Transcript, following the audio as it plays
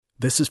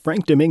This is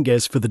Frank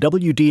Dominguez for the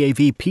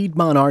WDAV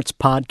Piedmont Arts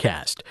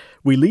Podcast.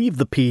 We leave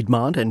the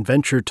Piedmont and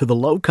venture to the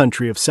low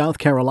country of South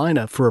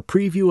Carolina for a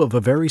preview of a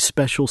very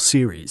special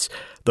series.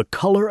 The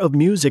Color of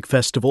Music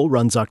Festival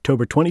runs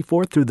October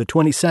 24th through the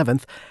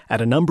 27th at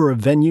a number of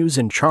venues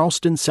in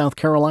Charleston, South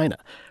Carolina,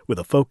 with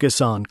a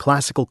focus on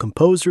classical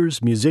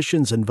composers,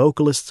 musicians, and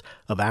vocalists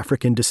of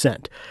African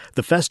descent.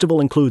 The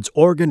festival includes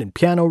organ and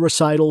piano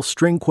recitals,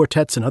 string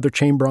quartets and other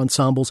chamber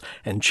ensembles,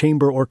 and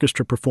chamber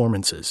orchestra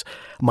performances.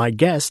 My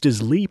guest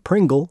is Lee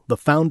Pringle, the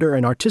founder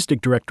and artistic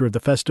director of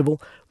the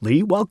festival.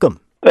 Lee,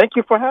 welcome. Thank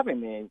you for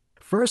having me.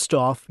 First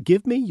off,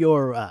 give me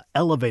your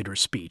elevator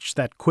speech,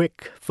 that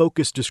quick,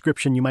 focused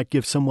description you might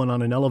give someone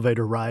on an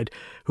elevator ride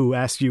who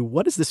asks you,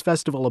 what is this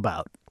festival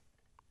about?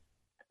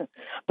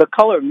 The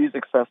Color of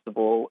Music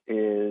Festival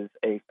is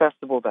a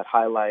festival that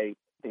highlights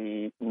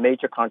the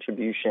major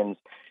contributions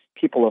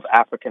people of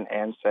African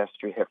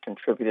ancestry have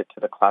contributed to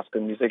the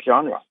classical music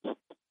genre.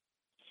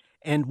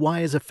 And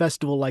why is a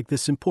festival like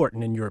this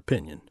important, in your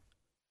opinion?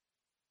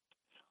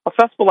 A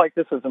festival like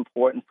this is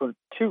important for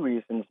two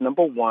reasons.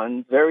 Number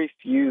one, very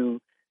few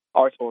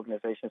arts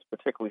organizations,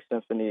 particularly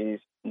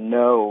symphonies,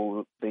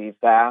 know the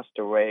vast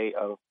array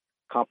of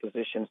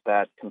compositions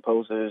that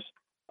composers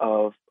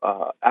of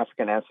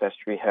African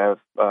ancestry have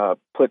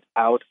put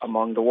out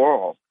among the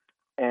world.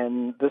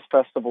 And this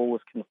festival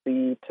was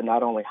conceived to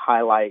not only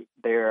highlight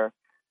their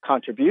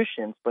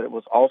contributions, but it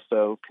was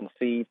also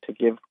conceived to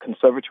give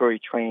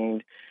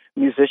conservatory-trained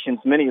musicians,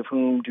 many of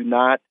whom do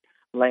not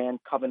land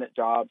covenant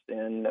jobs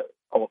in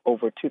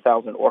over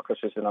 2,000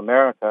 orchestras in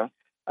America,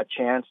 a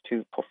chance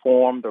to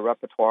perform the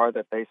repertoire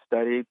that they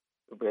studied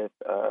with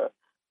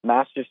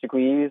master's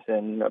degrees,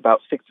 and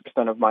about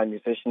 60% of my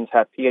musicians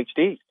have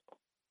PhDs.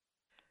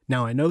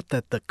 Now, I note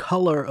that the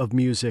Color of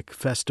Music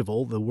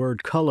Festival, the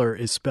word color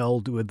is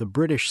spelled with the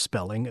British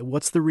spelling.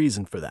 What's the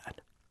reason for that?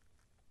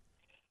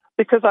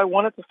 Because I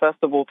wanted the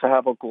festival to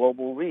have a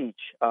global reach.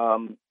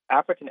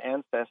 African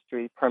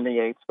ancestry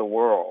permeates the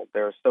world.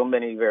 There are so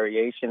many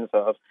variations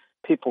of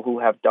people who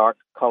have dark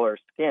color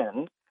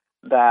skin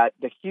that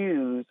the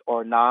hues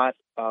are not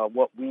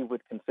what we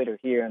would consider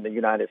here in the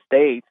United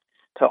States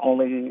to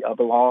only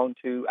belong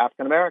to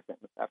African Americans.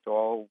 After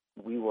all,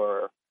 we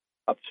were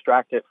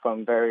abstracted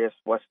from various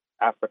West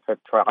Africa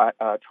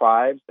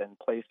tribes and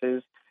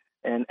places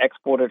and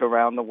exported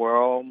around the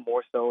world,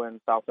 more so in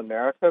South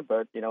America,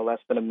 but, less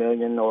than 1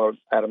 million or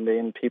at 1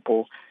 million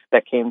people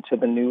that came to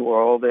the New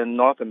World in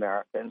North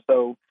America. And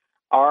so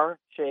our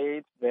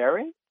shades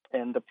vary,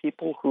 and the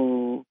people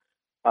who,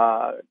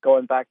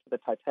 going back to the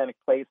Titanic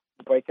plate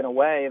breaking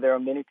away, there are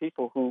many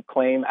people who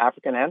claim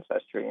African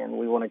ancestry, and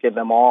we want to give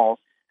them all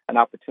an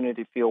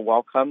opportunity to feel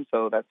welcome.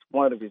 So that's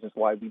one of the reasons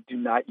why we do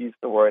not use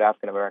the word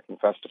African American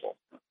Festival.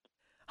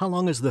 How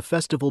long has the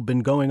festival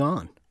been going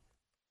on?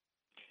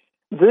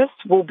 This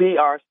will be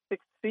our 6th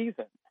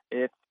season.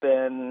 It's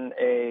been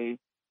a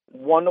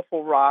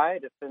wonderful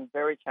ride. It's been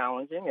very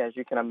challenging, as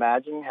you can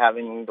imagine,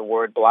 having the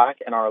word Black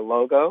in our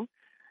logo.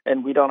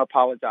 And we don't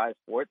apologize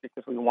for it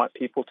because we want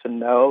people to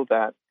know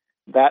that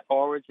that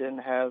origin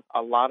has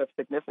a lot of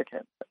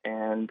significance.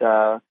 And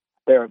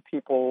there are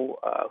people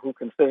who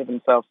consider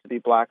themselves to be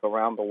Black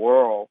around the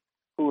world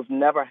who have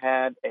never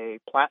had a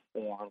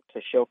platform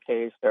to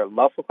showcase their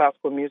love for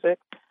classical music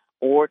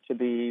or to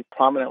be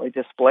prominently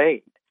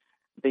displayed.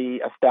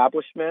 The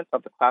establishment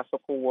of the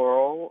classical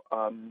world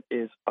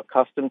is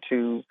accustomed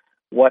to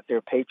what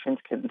their patrons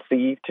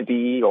conceive to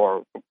be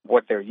or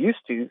what they're used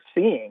to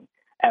seeing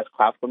as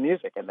classical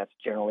music. And that's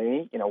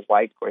generally,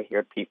 white,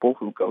 gray-haired people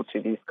who go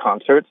to these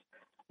concerts.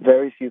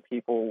 Very few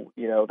people,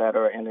 that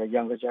are in a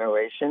younger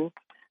generation.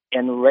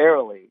 And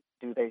rarely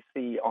do they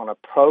see on a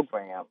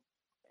program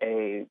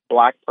a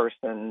Black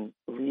person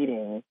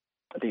leading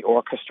the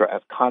orchestra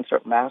as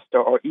concert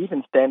master or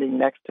even standing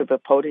next to the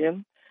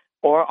podium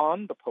or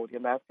on the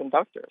podium as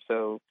conductor.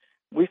 So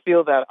we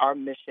feel that our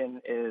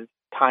mission is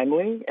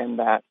timely and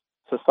that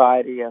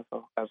society as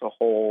a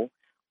whole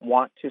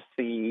want to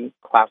see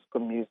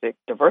classical music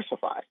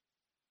diversified.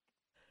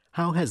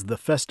 How has the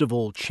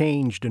festival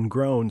changed and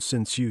grown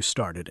since you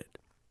started it?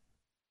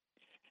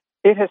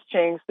 It has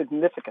changed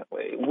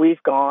significantly.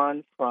 We've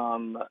gone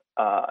from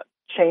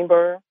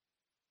chamber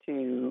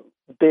to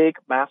big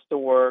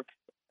masterworks,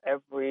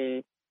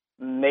 every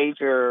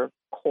major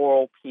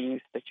choral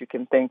piece that you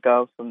can think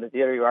of, from the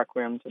Verdi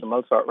Requiem to the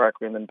Mozart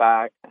Requiem and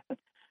back.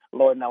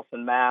 Lord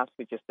Nelson Mass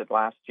we just did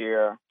last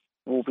year.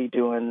 We'll be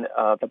doing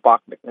the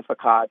Bach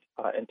Magnificat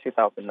in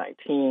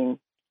 2019.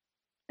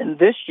 And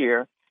this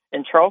year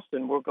in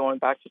Charleston, we're going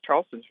back to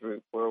Charleston's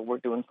root, where we're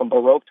doing from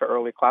Baroque to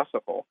early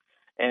classical.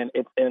 And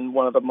it's in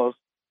one of the most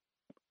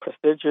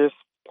prestigious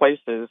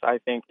places, I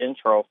think, in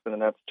Charleston,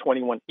 and that's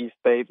 21 East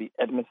Bay, the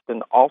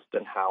Edmonston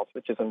Alston House,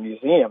 which is a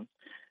museum.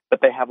 But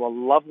they have a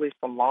lovely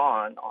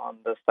salon on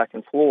the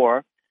second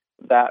floor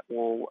that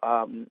will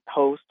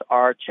host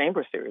our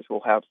chamber series.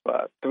 We'll have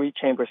 3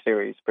 chamber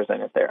series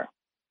presented there.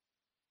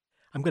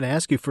 I'm going to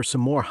ask you for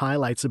some more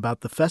highlights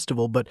about the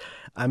festival, but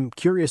I'm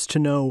curious to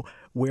know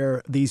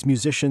where these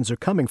musicians are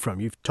coming from.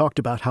 You've talked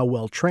about how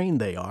well trained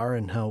they are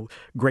and how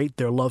great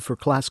their love for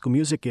classical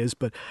music is,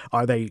 but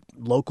are they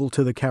local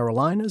to the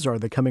Carolinas? Are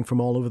they coming from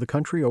all over the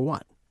country, or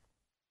what?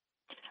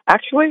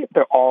 Actually,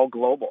 they're all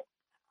global.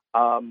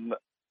 Um,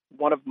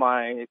 One of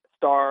my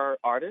star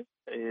artists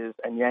is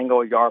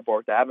Anyango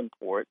Yarborough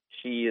Davenport.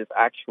 She is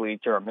actually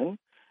German,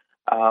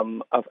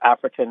 of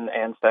African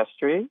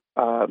ancestry,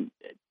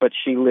 but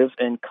she lives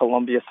in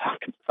Colombia,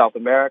 South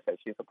America.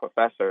 She's a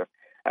professor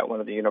at one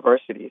of the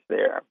universities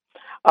there.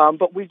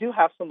 But we do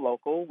have some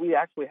local. We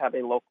actually have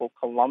a local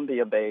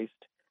Colombia-based,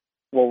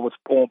 was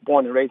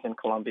born and raised in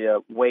Colombia,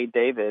 Wade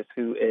Davis,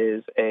 who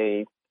is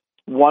a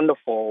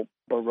wonderful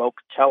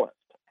Baroque cellist.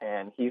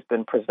 And he's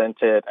been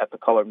presented at the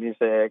Color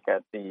Music,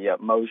 at the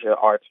Moja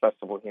Arts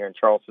Festival here in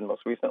Charleston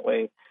most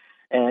recently.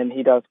 And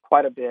he does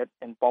quite a bit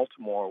in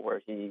Baltimore,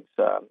 where he's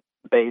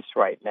based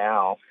right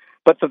now.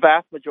 But the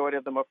vast majority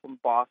of them are from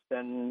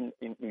Boston,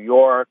 in New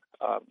York.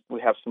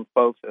 We have some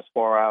folks as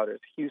far out as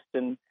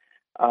Houston,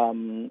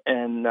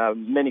 and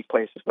many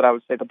places. But I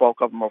would say the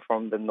bulk of them are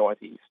from the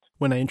Northeast.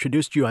 When I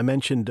introduced you, I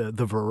mentioned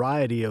the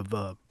variety of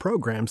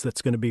programs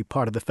that's going to be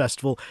part of the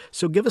festival.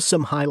 So give us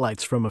some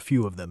highlights from a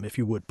few of them, if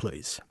you would,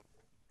 please.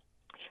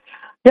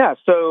 Yeah,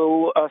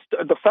 so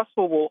the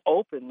festival will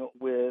open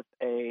with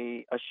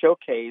a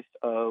showcase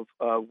of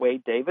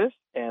Wade Davis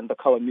and the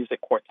Color Music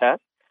Quartet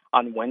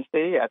on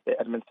Wednesday at the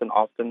Edmondson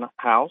Austin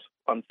House.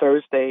 On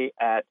Thursday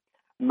at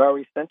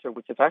Murray Center,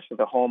 which is actually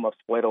the home of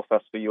Spoleto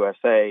Festival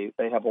USA.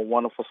 They have a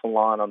wonderful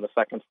salon on the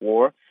second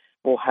floor.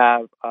 We'll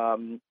have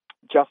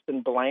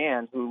Justin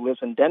Bland, who lives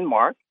in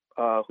Denmark,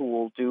 who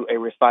will do a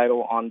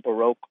recital on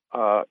Baroque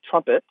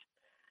trumpet.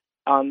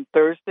 On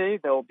Thursday,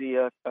 there will be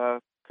a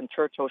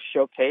concerto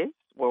showcase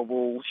where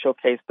we'll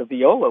showcase the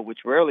viola, which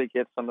rarely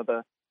gets some of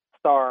the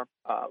star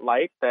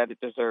light that it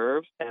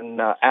deserves.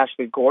 And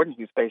Ashley Gordon,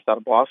 who's based out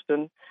of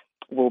Boston,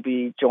 will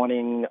be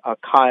joining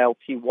Kyle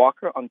P.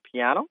 Walker on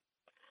piano.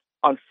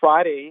 On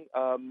Friday,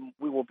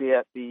 we will be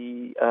at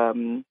the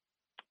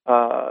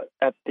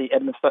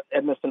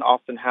Edmondson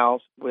Austin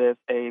House with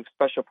a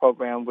special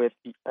program with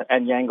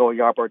Anyango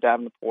Yarborough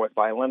Davenport,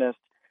 violinist,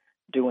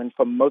 doing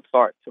from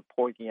Mozart to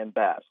Porgy and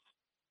Bess.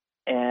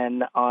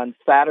 And on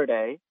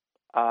Saturday,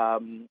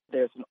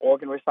 there's an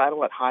organ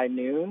recital at high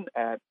noon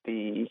at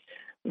the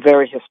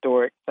very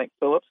historic St.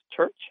 Philip's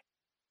Church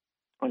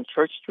on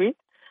Church Street.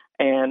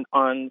 And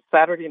on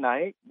Saturday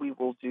night, we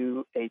will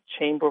do a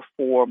Chamber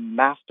 4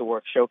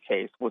 Masterwork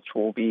Showcase, which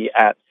will be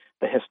at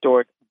the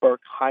historic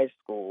Burke High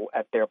School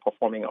at their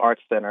Performing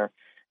Arts Center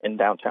in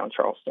downtown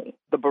Charleston.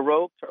 The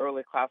Baroque to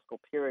early classical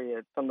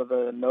period, some of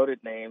the noted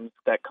names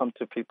that come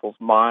to people's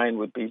mind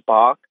would be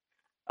Bach,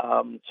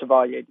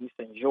 Chevalier de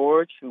St.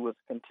 George, who was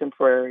a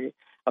contemporary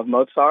of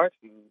Mozart,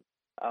 who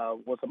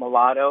was a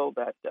mulatto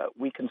that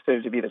we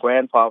consider to be the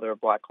grandfather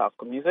of Black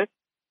classical music.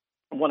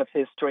 One of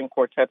his string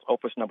quartets,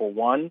 Opus Number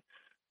 1,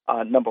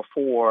 Number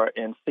 4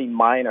 in C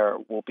minor,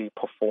 will be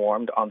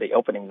performed on the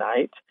opening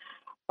night.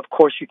 Of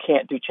course, you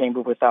can't do chamber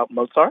without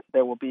Mozart.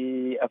 There will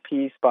be a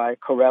piece by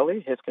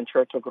Corelli, his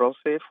Concerto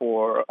Grosse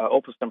for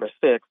Opus Number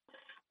 6,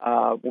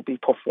 will be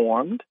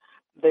performed.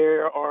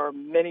 There are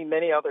many,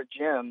 many other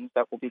gems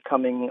that will be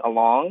coming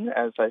along.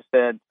 As I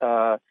said,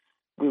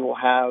 we will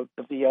have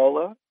the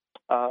viola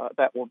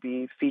that will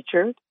be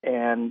featured,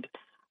 and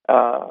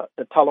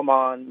the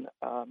Telemann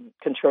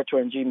Concerto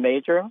in G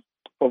major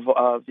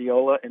for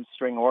viola and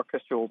string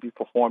orchestra will be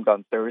performed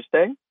on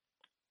Thursday.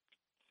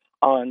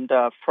 On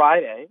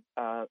Friday,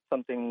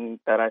 something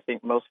that I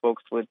think most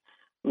folks would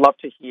love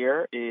to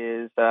hear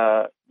is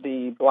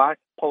the Black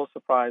Pulitzer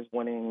Prize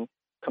winning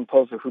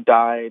composer who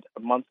died a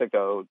month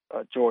ago,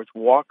 George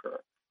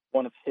Walker.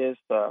 One of his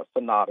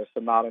sonatas,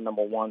 Sonata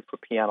Number 1 for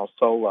piano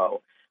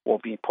solo, will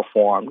be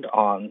performed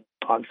on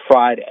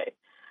Friday.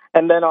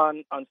 And then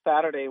on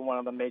Saturday, one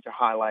of the major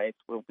highlights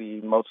will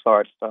be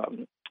Mozart's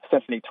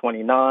Symphony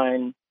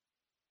 29.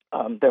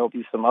 There will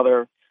be some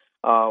other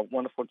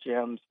wonderful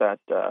gems that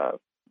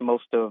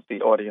most of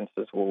the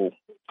audiences will,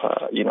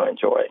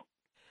 enjoy.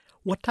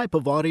 What type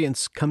of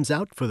audience comes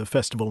out for the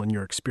festival in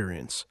your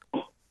experience?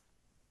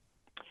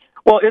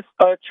 Well, it's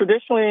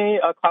traditionally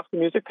classical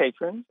music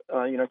patrons.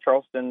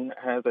 Charleston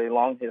has a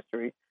long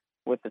history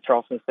with the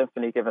Charleston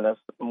Symphony, giving us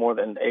more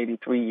than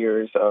 83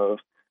 years of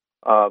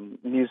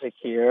music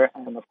here,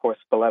 and of course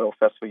Spoleto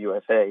Festival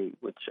USA,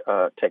 which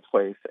takes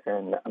place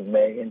in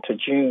May into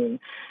June,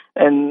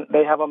 and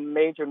they have a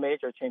major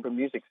chamber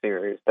music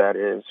series that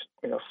is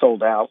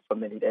sold out for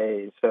many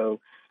days. So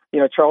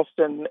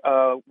Charleston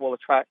will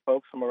attract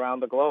folks from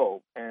around the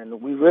globe,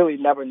 and we really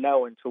never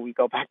know until we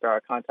go back to our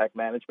contact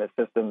management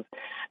systems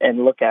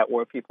and look at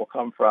where people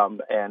come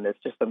from, and it's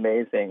just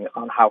amazing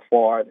on how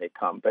far they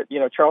come. But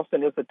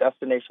Charleston is a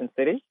destination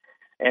city.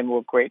 And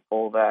we're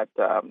grateful that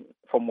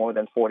for more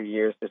than 40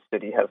 years, this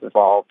city has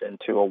evolved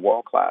into a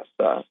world-class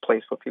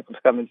place for people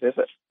to come and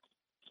visit.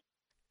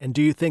 And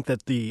do you think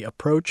that the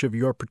approach of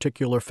your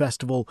particular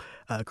festival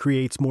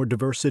creates more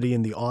diversity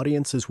in the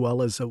audience as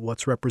well as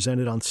what's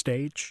represented on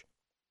stage?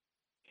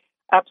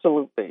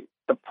 Absolutely.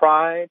 The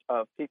pride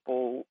of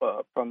people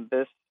from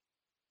this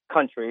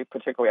country,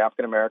 particularly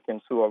African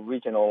Americans who are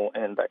regional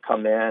and that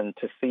come in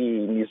to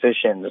see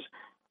musicians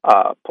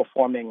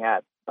performing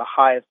at the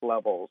highest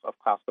levels of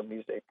classical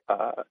music.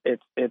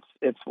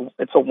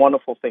 It's a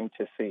wonderful thing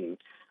to see.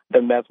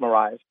 They're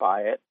mesmerized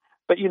by it.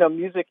 But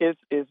music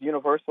is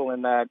universal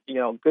in that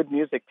good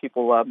music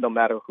people love no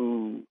matter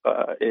who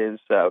is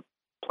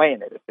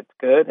playing it. If it's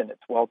good and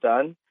it's well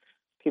done,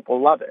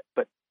 people love it.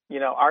 But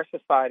our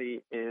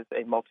society is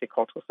a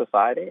multicultural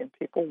society, and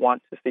people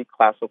want to see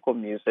classical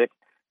music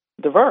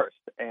diverse.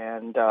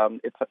 And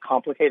it's a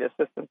complicated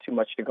system, too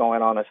much to go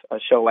in on a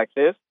show like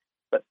this.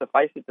 But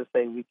suffice it to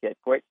say, we get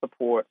great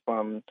support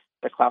from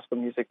the classical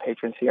music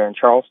patrons here in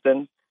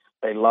Charleston.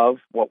 They love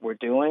what we're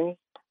doing.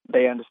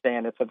 They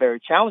understand it's a very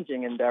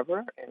challenging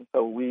endeavor, and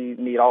so we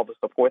need all the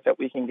support that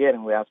we can get.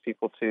 And we ask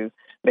people to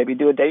maybe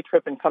do a day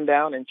trip and come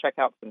down and check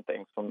out some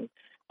things from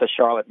the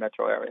Charlotte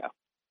metro area.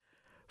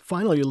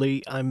 Finally,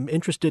 Lee, I'm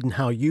interested in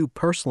how you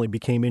personally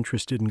became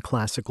interested in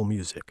classical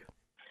music.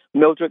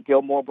 Mildred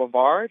Gilmore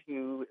Brevard,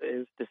 who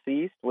is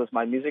deceased, was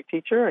my music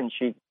teacher, and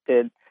she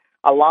did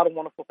a lot of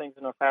wonderful things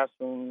in her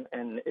classroom.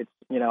 And it's,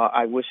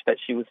 I wish that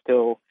she was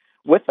still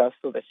with us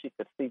so that she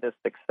could see the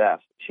success.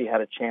 She had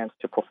a chance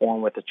to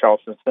perform with the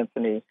Charleston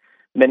Symphony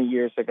many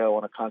years ago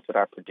on a concert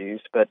I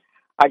produced. But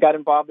I got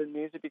involved in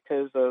music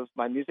because of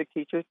my music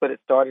teachers, but it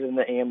started in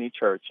the AME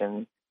Church,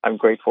 and I'm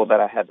grateful that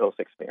I had those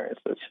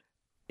experiences.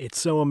 It's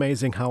so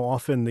amazing how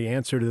often the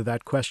answer to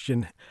that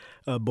question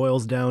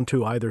boils down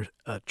to either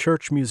a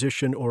church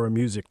musician or a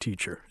music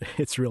teacher.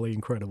 It's really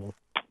incredible.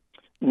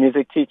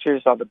 Music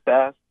teachers are the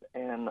best,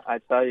 and I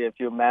tell you, if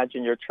you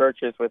imagine your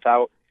churches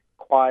without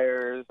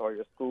choirs or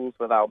your schools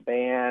without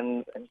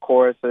bands and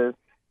choruses,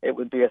 it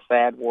would be a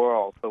sad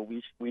world. So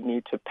we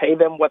need to pay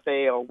them what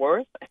they are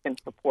worth and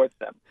support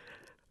them.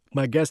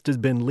 My guest has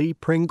been Lee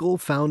Pringle,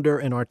 founder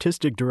and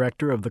artistic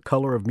director of the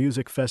Color of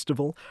Music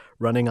Festival,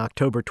 running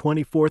October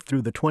 24th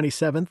through the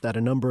 27th at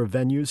a number of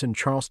venues in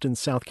Charleston,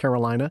 South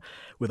Carolina,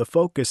 with a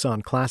focus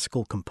on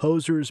classical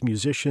composers,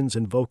 musicians,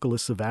 and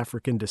vocalists of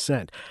African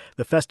descent.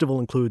 The festival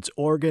includes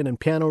organ and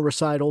piano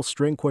recitals,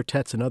 string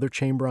quartets, and other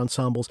chamber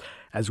ensembles,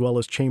 as well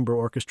as chamber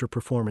orchestra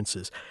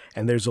performances.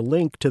 And there's a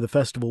link to the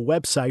festival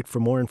website for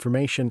more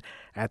information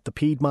at the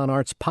Piedmont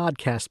Arts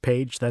podcast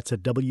page. That's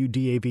at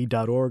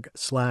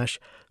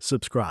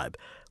wdav.org/subscribe.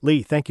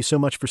 Lee, thank you so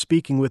much for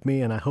speaking with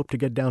me, and I hope to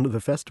get down to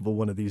the festival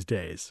one of these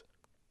days.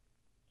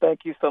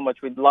 Thank you so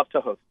much. We'd love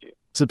to host you.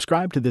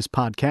 Subscribe to this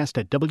podcast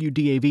at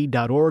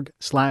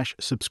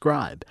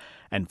wdav.org/subscribe,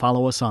 and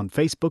follow us on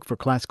Facebook for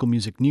classical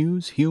music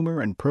news,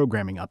 humor, and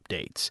programming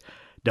updates.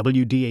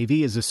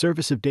 WDAV is a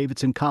service of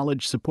Davidson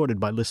College supported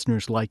by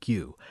listeners like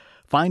you.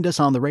 Find us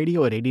on the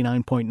radio at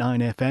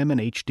 89.9 FM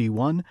and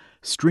HD1,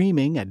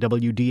 streaming at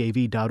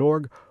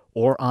wdav.org,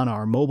 or on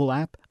our mobile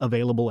app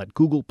available at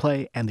Google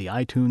Play and the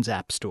iTunes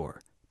App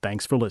Store.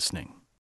 Thanks for listening.